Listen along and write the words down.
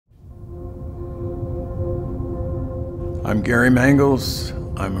I'm Gary Mangels.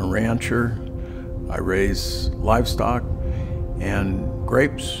 I'm a rancher. I raise livestock and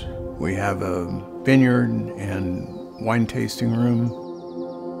grapes. We have a vineyard and wine tasting room.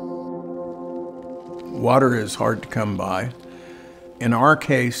 Water is hard to come by. In our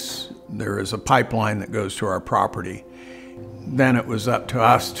case, there is a pipeline that goes to our property. Then it was up to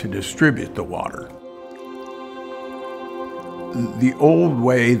us to distribute the water. The old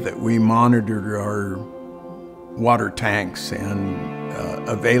way that we monitored our water tanks and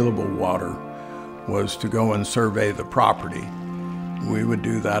available water was to go and survey the property. We would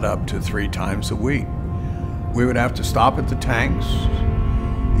do that up to 3 times a week. We would have to stop at the tanks,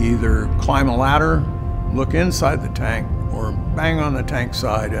 either climb a ladder, look inside the tank, or bang on the tank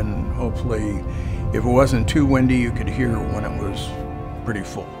side, and hopefully, if it wasn't too windy, you could hear when it was pretty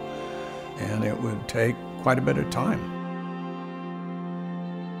full. And it would take quite a bit of time.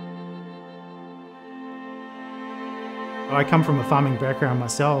 I come from a farming background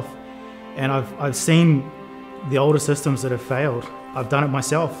myself, and I've seen the older systems that have failed. I've done it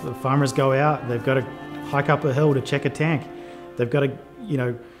myself. The farmers go out, they've got to hike up a hill to check a tank. They've got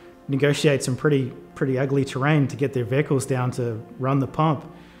to, negotiate some pretty ugly terrain to get their vehicles down to run the pump.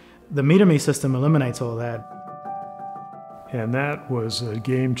 The meter-me system eliminates all that. And that was a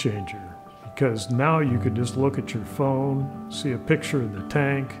game changer, because now you could just look at your phone, see a picture of the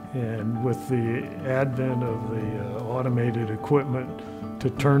tank, and with the advent of the automated equipment to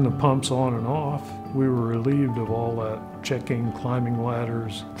turn the pumps on and off, we were relieved of all that checking, climbing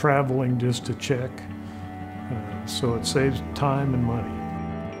ladders, traveling just to check. So it saves time and money.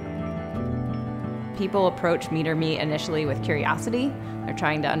 People approach meter-me initially with curiosity. They're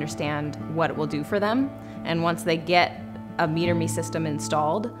trying to understand what it will do for them. And once they get a meter-me system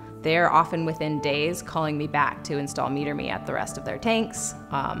installed, they're often within days calling me back to install meter-me at the rest of their tanks,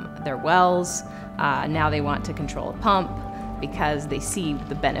 their wells. Now they want to control a pump because they see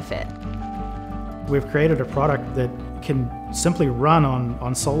the benefit. We've created a product that can simply run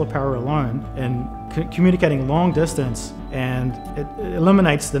on solar power alone and communicating long distance, and it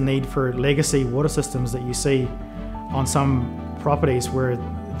eliminates the need for legacy water systems that you see on some properties where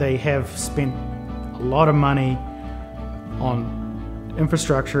they have spent a lot of money on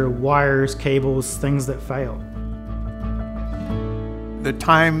infrastructure, wires, cables, things that fail. The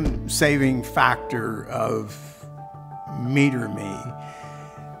time-saving factor of meter-me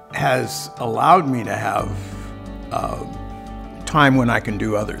has allowed me to have time when I can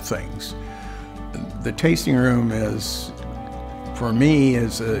do other things. The tasting room is, for me,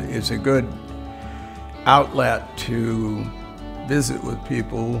 is a good outlet to visit with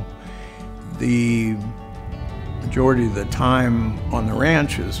people. The majority of the time on the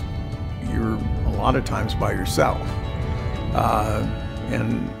ranch is you're a lot of times by yourself.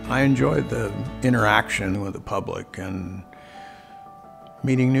 And I enjoy the interaction with the public and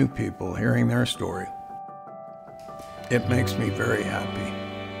meeting new people, hearing their story. It makes me very happy.